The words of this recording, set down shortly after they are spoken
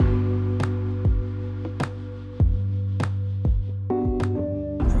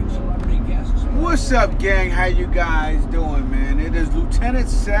What's up, gang? How you guys doing, man? It is Lt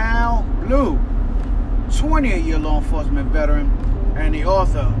Sal Blue, 20-year law enforcement veteran and the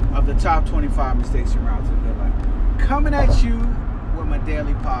author of the top 25 mistakes in route to good life, coming at you with my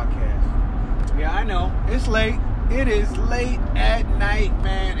daily podcast. Yeah, I know it's late. It is late at night,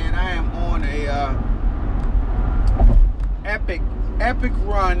 man, and I am on a epic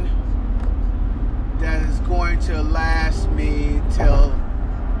run that is going to last me till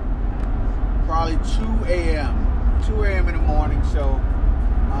probably 2 a.m. in the morning. So,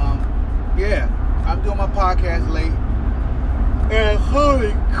 yeah, I'm doing my podcast late. And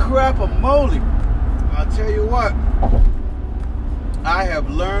holy crap-a-moly, I'll tell you what, I have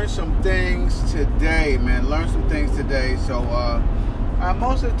learned some things today, man. So,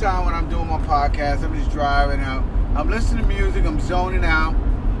 most of the time when I'm doing my podcast, I'm just driving out. I'm listening to music, I'm zoning out,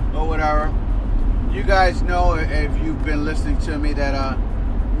 or whatever. You guys know, if you've been listening to me, that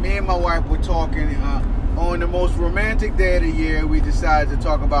me and my wife were talking on the most romantic day of the year. We decided to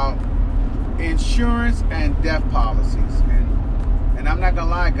talk about insurance and death policies. And I'm not gonna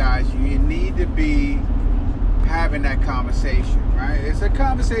lie, guys, you need to be having that conversation, right? It's a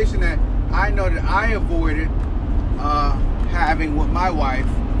conversation that I know that I avoided having with my wife,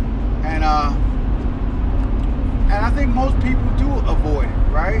 and I think most people do avoid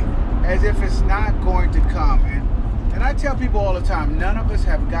it, right? As if it's not going to come. And I tell people all the time, none of us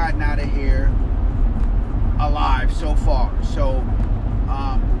have gotten out of here alive so far. So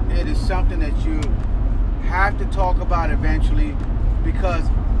it is something that you have to talk about eventually, because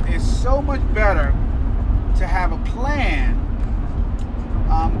it's so much better to have a plan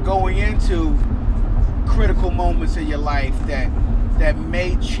going into critical moments in your life that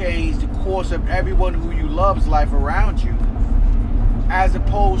may change the course of everyone who you love's life around you, as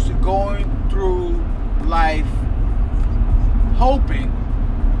opposed to going through life hoping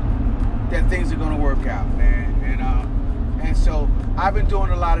that things are going to work out, man. And so I've been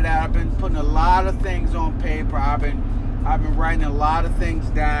doing a lot of that. I've been putting a lot of things on paper. I've been writing a lot of things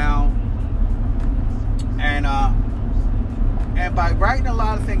down, and by writing a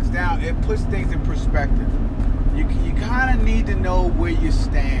lot of things down, it puts things in perspective. You kind of need to know where you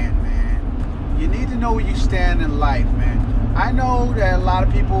stand, man. You need to know where you stand in life, man. I know that a lot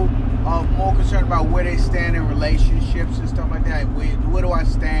of people are more concerned about where they stand in relationships and stuff like that. Where do I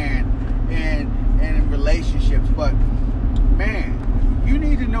stand in relationships? But man, you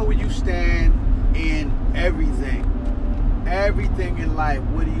need to know where you stand in everything in life.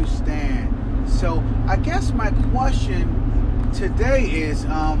 Where do you stand? So I guess my question today is,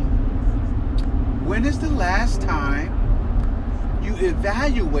 when is the last time you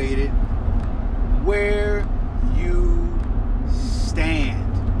evaluated where you stand?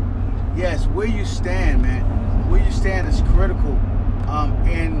 Yes, where you stand, man. Where you stand is critical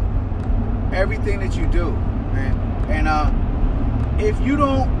in everything that you do, man. And if you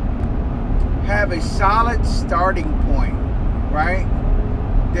don't have a solid starting point, right,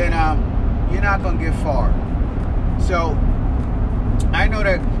 then you're not gonna get far. So I know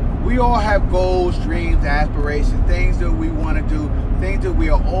that we all have goals, dreams, aspirations, things that we want to do, things that we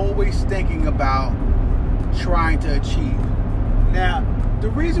are always thinking about trying to achieve. Now, the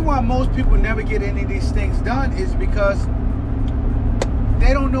reason why most people never get any of these things done is because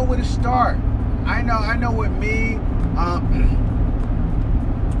they don't know where to start. I know with me,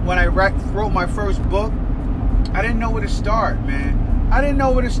 when I wrote my first book, I didn't know where to start, man. I didn't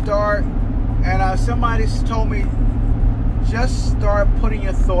know where to start, and somebody told me, just start putting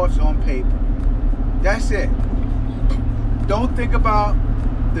your thoughts on paper. That's it. Don't think about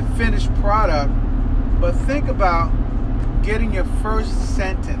the finished product, but think about getting your first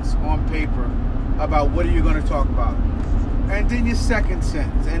sentence on paper about what are you going to talk about, and then your second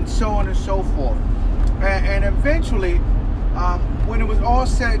sentence, and so on and so forth. And eventually, when it was all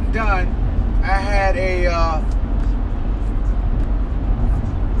said and done, I had a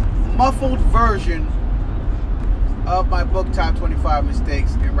muffled version of my book, Top 25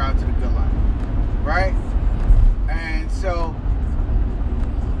 Mistakes en Route to the Good Life, right? And so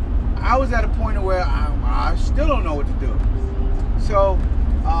I was at a point where I still don't know what to do. So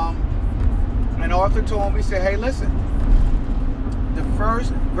an author told me, said, hey, listen, the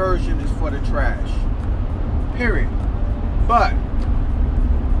first version is for the trash, period. But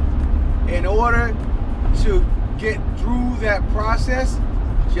in order to get through that process,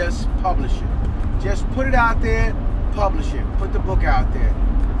 just publish it. Just put it out there, publish it, put the book out there.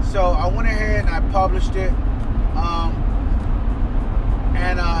 So I went ahead and I published it.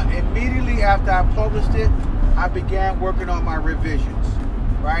 Immediately after I published it, I began working on my revisions,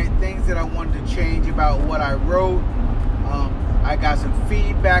 right? Things that I wanted to change about what I wrote, I got some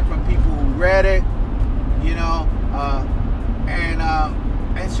feedback from people who read it, you know,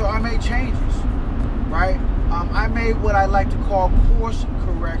 and so I made changes, right? I made what I like to call course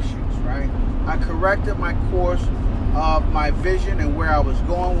corrections, right? I corrected my course of my vision and where I was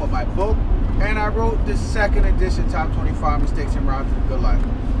going with my book, and I wrote the second edition, Top 25 Mistakes en Route to the Good Life.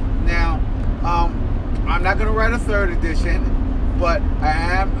 Now, I'm not going to write a third edition, but I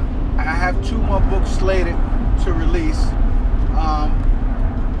have 2 more books slated to release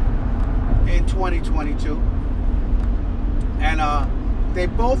in 2022, and they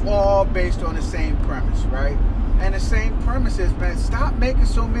both all based on the same premise, right? And the same premise is, man, stop making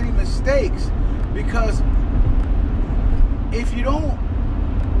so many mistakes, because if you don't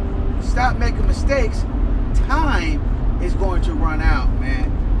stop making mistakes, time is going to run out,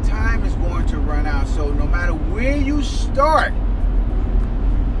 man. Time is going to run out. So no matter where you start,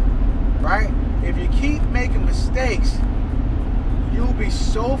 right? If you keep making mistakes, you'll be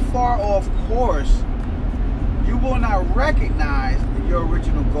so far off course, you will not recognize your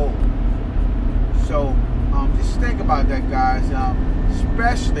original goal. So just think about that, guys.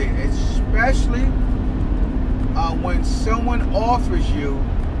 Especially when someone offers you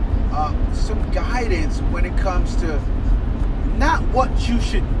some guidance when it comes to not what you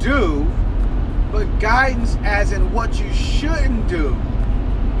should do, but guidance as in what you shouldn't do.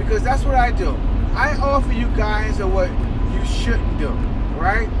 Because that's what I do. I offer you guidance of what you shouldn't do,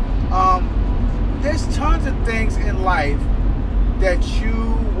 right? There's tons of things in life that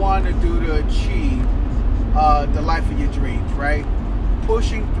you want to do to achieve the life of your dreams, right?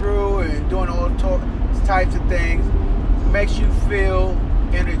 Pushing through and doing all types of things makes you feel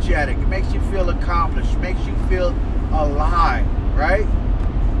energetic. It makes you feel accomplished. It makes you feel alive, right?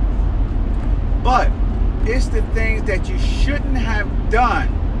 But it's the things that you shouldn't have done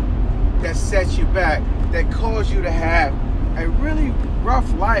that sets you back, that cause you to have a really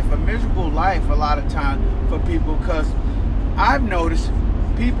rough life, a miserable life a lot of times for people. Because I've noticed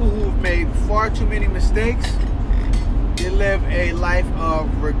people who've made far too many mistakes, they live a life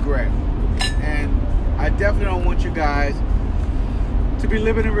of regret. And I definitely don't want you guys to be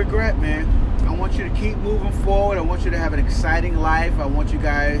living in regret, man. I want you to keep moving forward. I want you to have an exciting life. I want you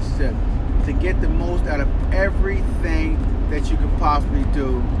guys to get the most out of everything that you can possibly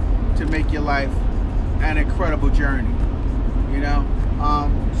do to make your life an incredible journey, you know?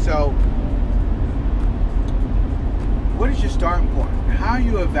 So what is your starting point? How are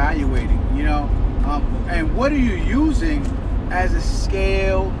you evaluating, you know? And what are you using as a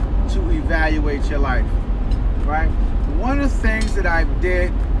scale to evaluate your life, right? One of the things that I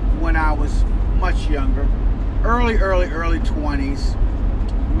did when I was much younger, early 20s,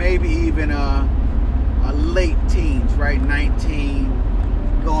 maybe even late teens, right? 19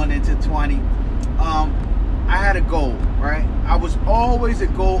 going into 20. I had a goal, right? I was always a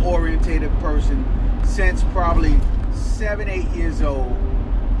goal-orientated person since probably 7-8 years old.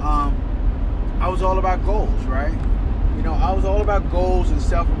 I was all about goals, right? You know, I was all about goals and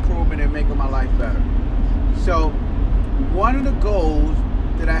self-improvement and making my life better. So one of the goals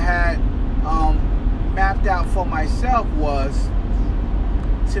that I had mapped out for myself was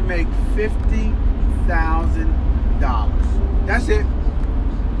to make $50,000. That's it,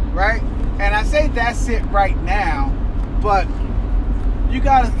 right? And I say that's it right now, but you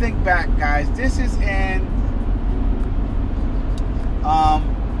got to think back, guys. This is in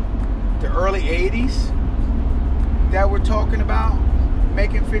the early 80s that we're talking about,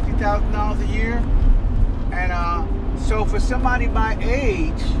 making $50,000 a year. And so for somebody my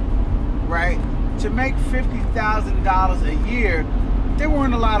age, right, to make $50,000 a year, there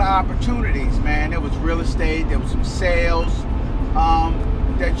weren't a lot of opportunities, man. There was real estate, there was some sales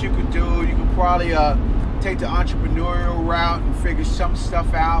that you could do. You could probably take the entrepreneurial route and figure some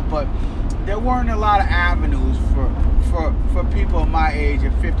stuff out, but there weren't a lot of avenues for people my age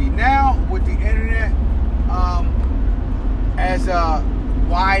at 50. Now, with the internet, as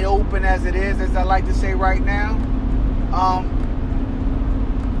wide open as it is, as I like to say right now,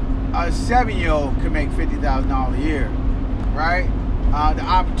 a 7-year-old can make $50,000 a year, right? The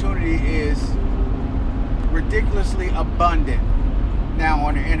opportunity is ridiculously abundant now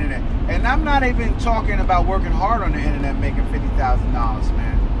on the internet. And I'm not even talking about working hard on the internet making $50,000,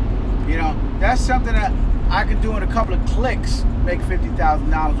 man. You know, that's something that I can do in a couple of clicks, make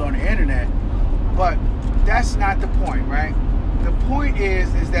 $50,000 on the internet. But that's not the point, right? The point is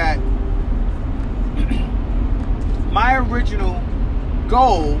that my original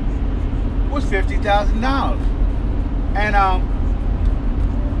goal was $50,000. And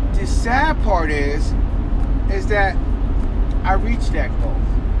the sad part is that I reached that goal.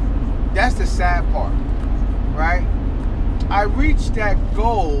 That's the sad part, right? I reached that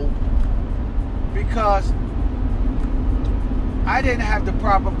goal because I didn't have the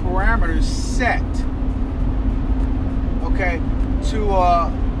proper parameters set, okay,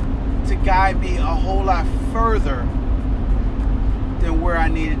 to guide me a whole lot further than where I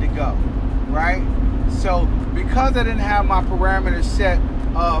needed to go, right? So because I didn't have my parameters set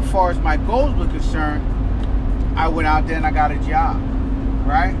as far as my goals were concerned, I went out there and I got a job,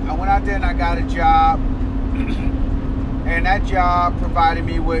 right? I went out there and I got a job, and that job provided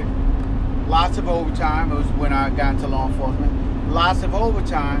me with lots of overtime. It was when I got into law enforcement. Lots of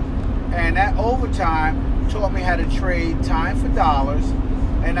overtime, and that overtime taught me how to trade time for dollars,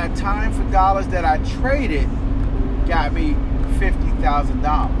 and that time for dollars that I traded got me $50,000,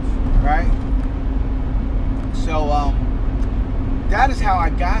 right? So that is how I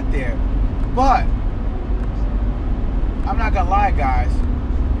got there. But I'm not gonna lie, guys,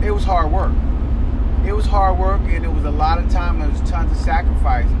 it was hard work. It was hard work, and it was a lot of time. There was tons of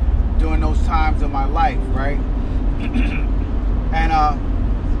sacrifice during those times of my life, right? And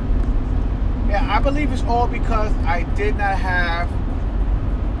yeah, I believe it's all because I did not have,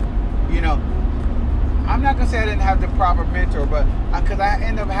 you know, I'm not gonna say I didn't have the proper mentor, but because I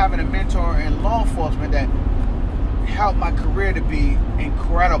ended up having a mentor in law enforcement that helped my career to be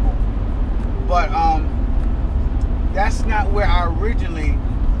incredible. But that's not where I originally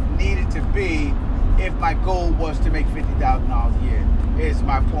needed to be if my goal was to make $50,000 a year, is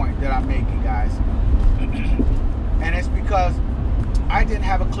my point that I'm making, guys. And it's because I didn't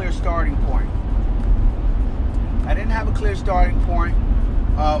have a clear starting point. I didn't have a clear starting point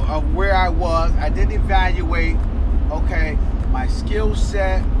of where I was. I didn't evaluate, okay, my skill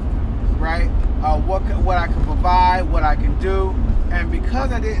set, right? What I can provide, what I can do. And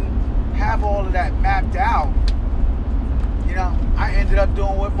because I didn't have all of that mapped out, you know, I ended up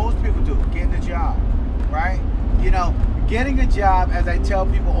doing what most people do, getting a job, right? You know, getting a job, as I tell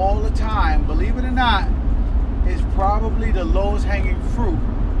people all the time, believe it or not, is probably the lowest hanging fruit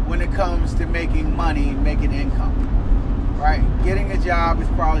when it comes to making money, making income, right? Getting a job is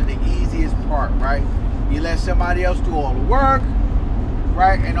probably the easiest part, right? You let somebody else do all the work,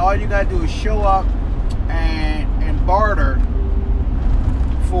 right? And all you gotta do is show up and barter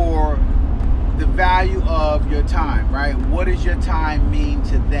for the value of your time, right? What does your time mean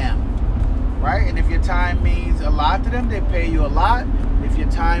to them, right? And if your time means a lot to them, they pay you a lot. If your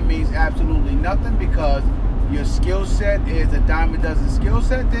time means absolutely nothing because your skill set is a dime a dozen skill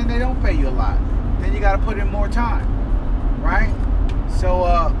set, then they don't pay you a lot. Then you got to put in more time, right? So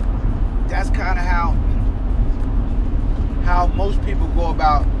that's kind of how most people go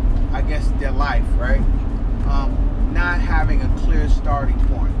about, I guess, their life, right? Not having a clear starting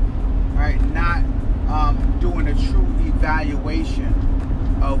point, right? Not doing a true evaluation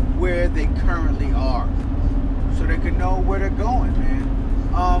of where they currently are, so they can know where they're going, man.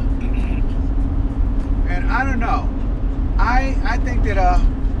 And I don't know. I think that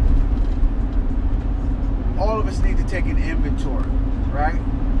all of us need to take an inventory, right?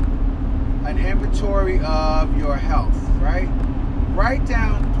 An inventory of your health, right? Write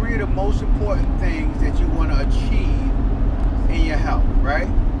down 3 of the most important things that you want to achieve in your health, right?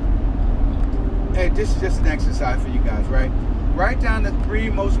 Hey, this is just an exercise for you guys, right? Write down the 3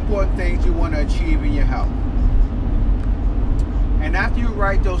 most important things you want to achieve in your health. And after you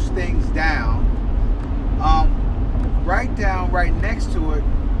write those things down, write down right next to it,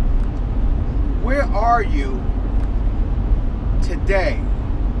 where are you today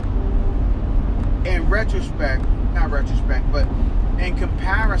in retrospect, not retrospect, but in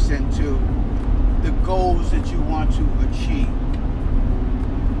comparison to the goals that you want to achieve,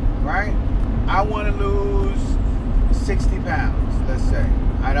 right? I want to lose 60 pounds, let's say.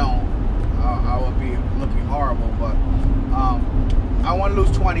 I don't, I would be looking horrible, but I want to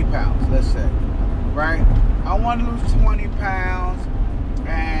lose 20 pounds, let's say, right? I want to lose 20 pounds,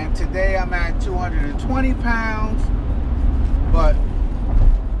 and today I'm at 220 pounds, but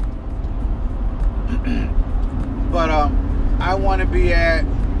I want to be at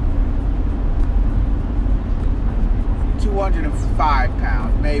 205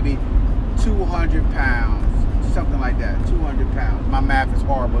 pounds, maybe 200 pounds, something like that, 200 pounds. My math is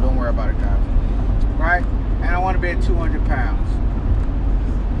horrible, don't worry about it, guys, right? And I want to be at 200 pounds.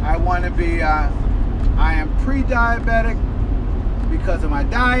 I want to be, I am pre-diabetic because of my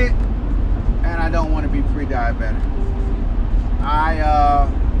diet, and I don't want to be pre-diabetic.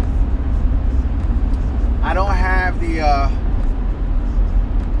 I don't have the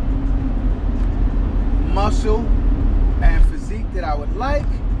muscle and physique that I would like,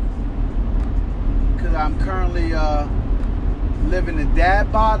 because I'm currently living the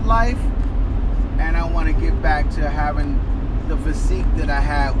dad bod life, and I want to get back to having the physique that I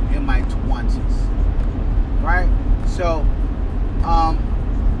had in my 20s, right? So,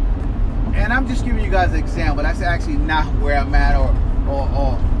 and I'm just giving you guys an example. That's actually not where I'm at or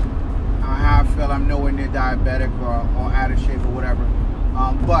how I feel. I'm nowhere near diabetic or out of shape or whatever.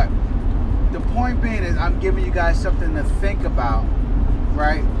 But the point being is I'm giving you guys something to think about,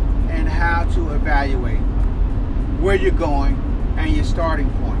 right? And how to evaluate where you're going and your starting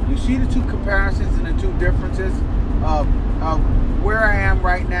point. You see the two comparisons and the two differences of where I am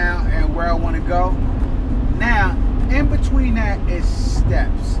right now and where I want to go. Now, in between that is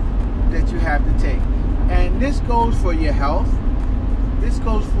steps that you have to take. And this goes for your health, this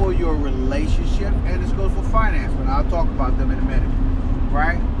goes for your relationship, and this goes for finance, but I'll talk about them in a minute,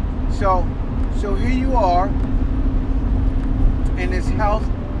 right? So here you are in this health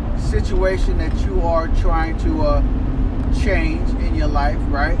situation that you are trying to change in your life,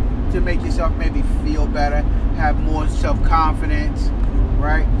 right? To make yourself maybe feel better, have more self-confidence,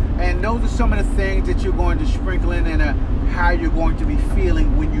 right? And those are some of the things that you're going to sprinkle in and how you're going to be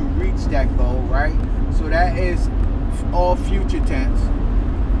feeling when you reach that goal, right? So that is all future tense.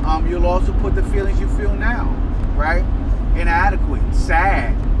 You'll also put the feelings you feel now, right? Inadequate,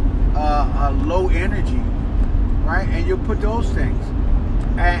 sad, low energy, right? And you'll put those things.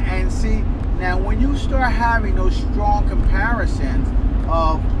 And see, now when you start having those strong comparisons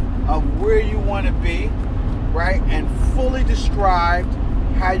of where you want to be, right? And fully described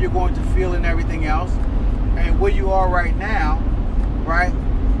how you're going to feel and everything else, and where you are right now, right?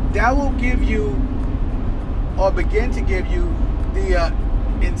 That will give you, or begin to give you, the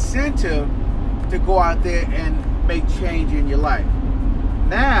incentive to go out there and make change in your life.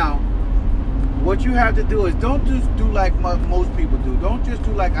 Now, what you have to do is don't just do like most people do. Don't just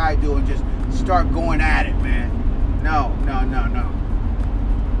do like I do and just start going at it, man. No.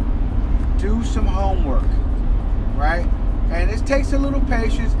 Do some homework, right? And it takes a little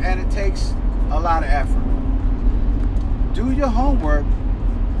patience and it takes a lot of effort. Do your homework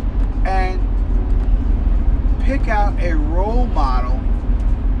and pick out a role model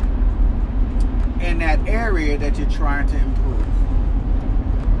in that area that you're trying to improve.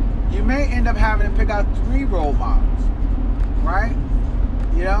 You may end up having to pick out 3 role models, right?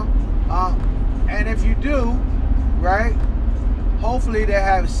 You know, and if you do, right, hopefully they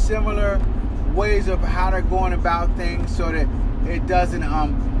have similar ways of how they're going about things so that it doesn't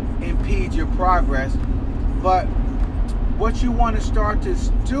impede your progress. But what you want to start to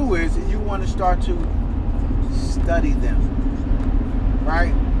do is you want to start to study them,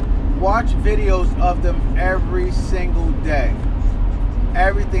 right? Watch videos of them every single day.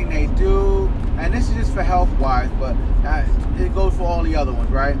 Everything they do, and this is just for health-wise, but it goes for all the other ones,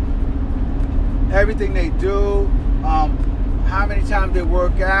 right? Everything they do, how many times they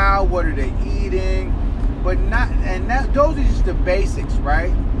work out, what are they eating, but not, and those are just the basics,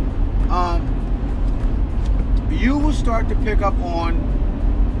 right? You will start to pick up on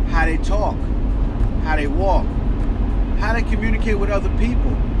how they talk, how they walk, how they communicate with other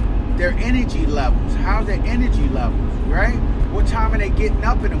people, their energy levels, how's their energy levels, right? What time are they getting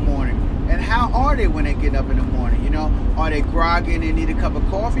up in the morning? And how are they when they get up in the morning? You know, are they groggy and they need a cup of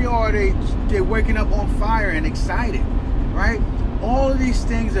coffee, or are they're waking up on fire and excited, right? All of these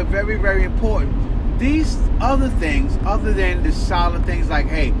things are very, very important. These other things, other than the solid things like,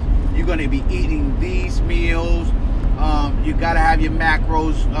 hey, you're going to be eating these meals, you got to have your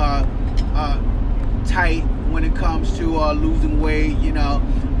macros tight when it comes to losing weight, you know,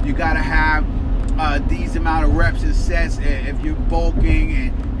 you got to have these amount of reps and sets if you're bulking,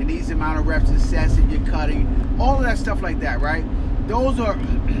 and these amount of reps and sets if you're cutting, all of that stuff like that, right? Those are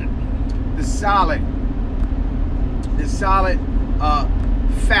the solid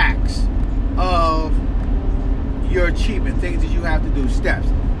facts of your achievement, things that you have to do, steps.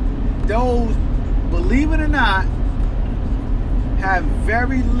 Those, believe it or not, have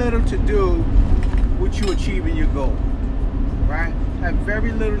very little to do with you achieving your goal, right? Have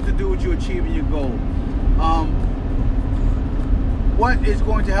very little to do with you achieving your goal. What is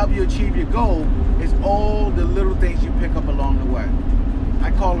going to help you achieve your goal is all the little things you pick up along the way.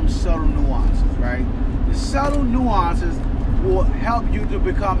 I call them subtle nuances, right? The subtle nuances will help you to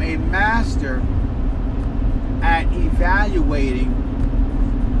become a master at evaluating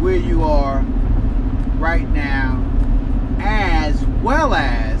where you are right now, as well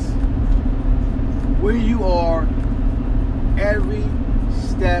as where you are every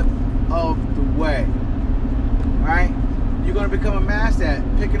step of the way, right? You're going to become a master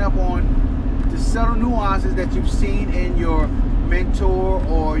at picking up on the subtle nuances that you've seen in your mentor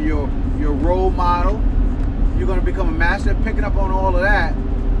or your role model. You're going to become a master at picking up on all of that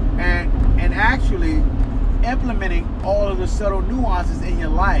and actually implementing all of the subtle nuances in your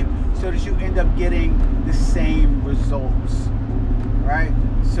life so that you end up getting the same results, right?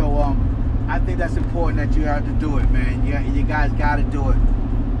 So I think that's important that you have to do it, man. You guys got to do it.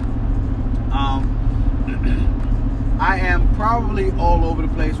 I am probably all over the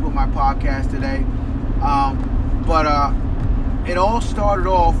place with my podcast today, but it all started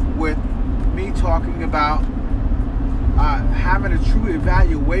off with me talking about having a true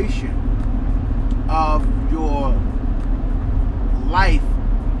evaluation of your life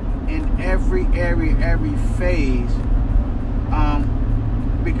in every area, every phase,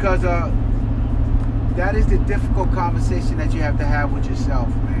 because that is the difficult conversation that you have to have with yourself,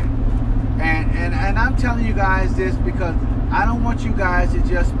 man. And I'm telling you guys this because I don't want you guys to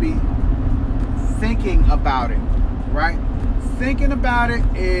just be thinking about it, right? Thinking about it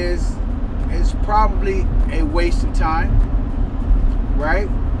is probably a waste of time, right?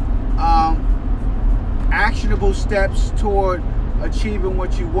 Actionable steps toward achieving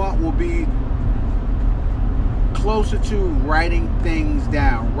what you want will be closer to writing things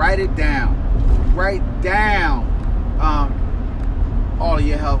down. Write it down. Write down all of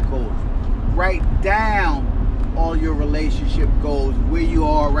your health goals. Write down all your relationship goals, where you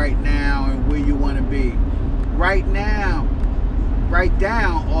are right now and where you want to be. Write down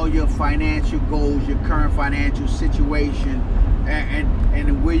all your financial goals, your current financial situation,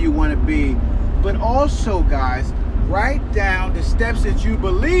 and where you want to be. But also, guys, write down the steps that you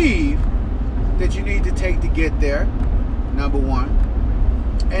believe that you need to take to get there, number one.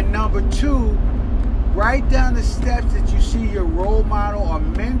 And number two, write down the steps that you see your role model or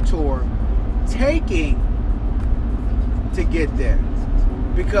mentor taking to get there.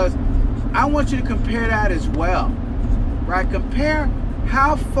 Because I want you to compare that as well, right? Compare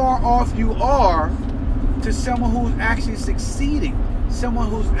how far off you are to someone who's actually succeeding, someone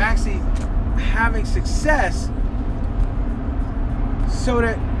who's actually having success, so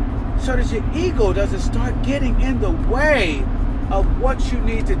that your ego doesn't start getting in the way of what you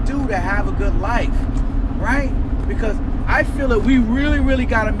need to do to have a good life, right? Because I feel that we really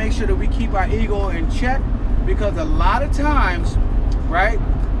got to make sure that we keep our ego in check, because a lot of times, right,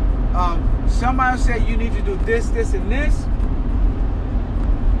 somebody will say you need to do this, and this,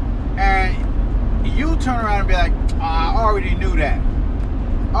 and you turn around and be like, I already knew that.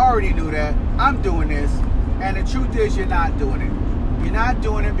 I'm doing this. And the truth is, you're not doing it. You're not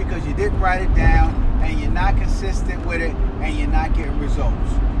doing it because you didn't write it down, and you're not consistent with it, and you're not getting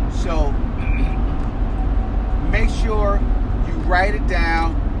results. So make sure you write it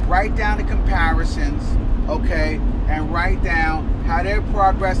down. Write down the comparisons, okay? And write down how they're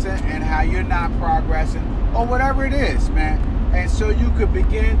progressing and how you're not progressing, or whatever it is, man. And so you could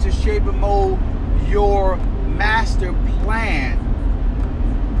begin to shape and mold your master plan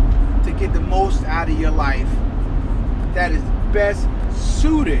to get the most out of your life that is best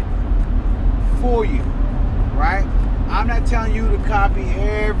suited for you, right? I'm not telling you to copy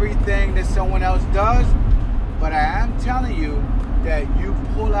everything that someone else does, but I am telling you that you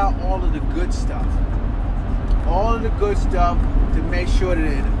pull out all of the good stuff to make sure that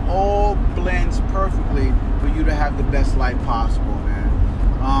it all blends perfectly for you to have the best life possible, man.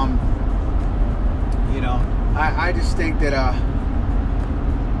 I just think that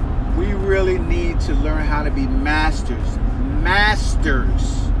we really need to learn how to be masters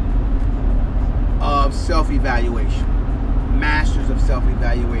of self-evaluation, masters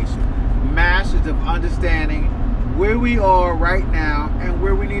of understanding where we are right now and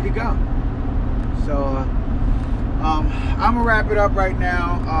where we need to go. So I'm gonna wrap it up right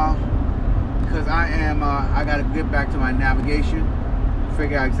now because I gotta get back to my navigation,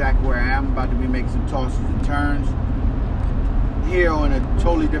 figure out exactly where I am. I'm about to be making some tosses and turns here on a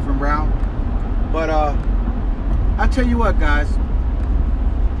totally different route. But I'll tell you what, guys,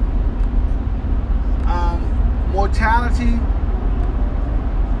 mortality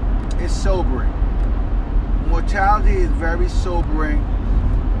is sobering. Mortality is very sobering,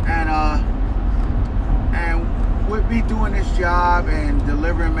 and with me doing this job and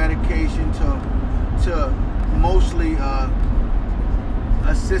delivering medication to mostly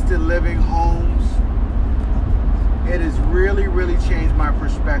assisted living homes, it has really changed my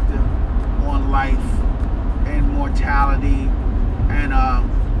perspective on life and mortality, and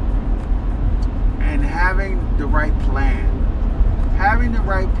having the right plan. Having the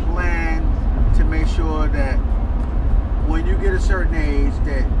right plan to make sure that when you get a certain age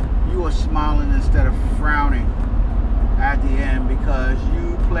that you are smiling instead of frowning at the end, because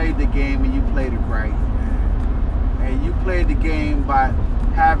you played the game and you played it right. And you played the game by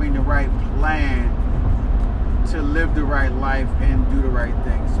having the right plan to live the right life and do the right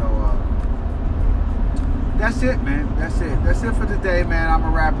thing. So that's it, man. That's it. That's it for today, man. I'm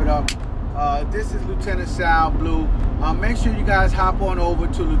gonna wrap it up. This is Lt Sal Blue. Make sure you guys hop on over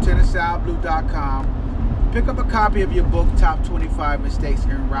to LieutenantSalBlue.com. Pick up a copy of your book, Top 25 Mistakes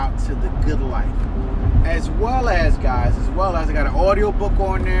En Route to the Good Life. As well as, guys, I got an audio book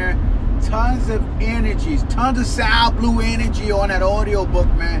on there. Tons of energies, tons of Sal Blue energy on that audio book,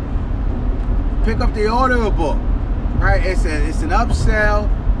 man. Pick up the audio book, right? It's an upsell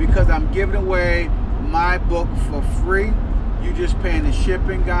because I'm giving away my book for free. You just paying the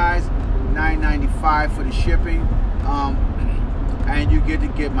shipping, guys. $9.95 for the shipping, and you get to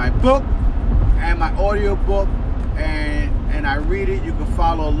get my book and my audio book, and I read it. You can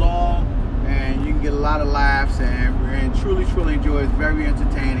follow along, and you can get a lot of laughs and truly enjoy. It's very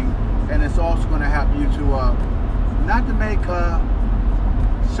entertaining, and it's also going to help you to not to make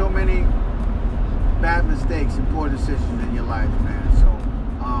so many bad mistakes and poor decisions in your life, man. So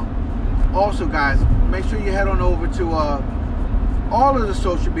also, guys, make sure you head on over to all of the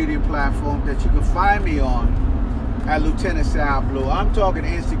social media platforms that you can find me on at Lt Sal Blue. I'm talking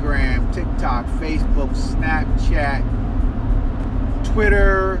Instagram, TikTok, Facebook, Snapchat,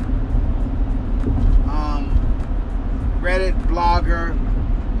 Twitter, Reddit, Blogger,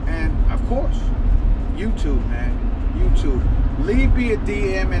 and of course, YouTube, man. YouTube. Leave me a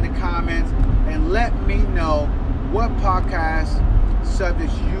DM in the comments and let me know what podcast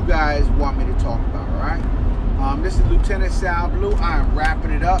subjects you guys want me to talk about, all right? This is Lt Sal Blue. I'm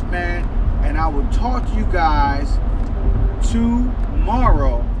wrapping it up, man. And I will talk to you guys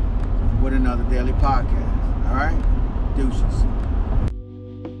tomorrow with another daily podcast. All right? Deuces.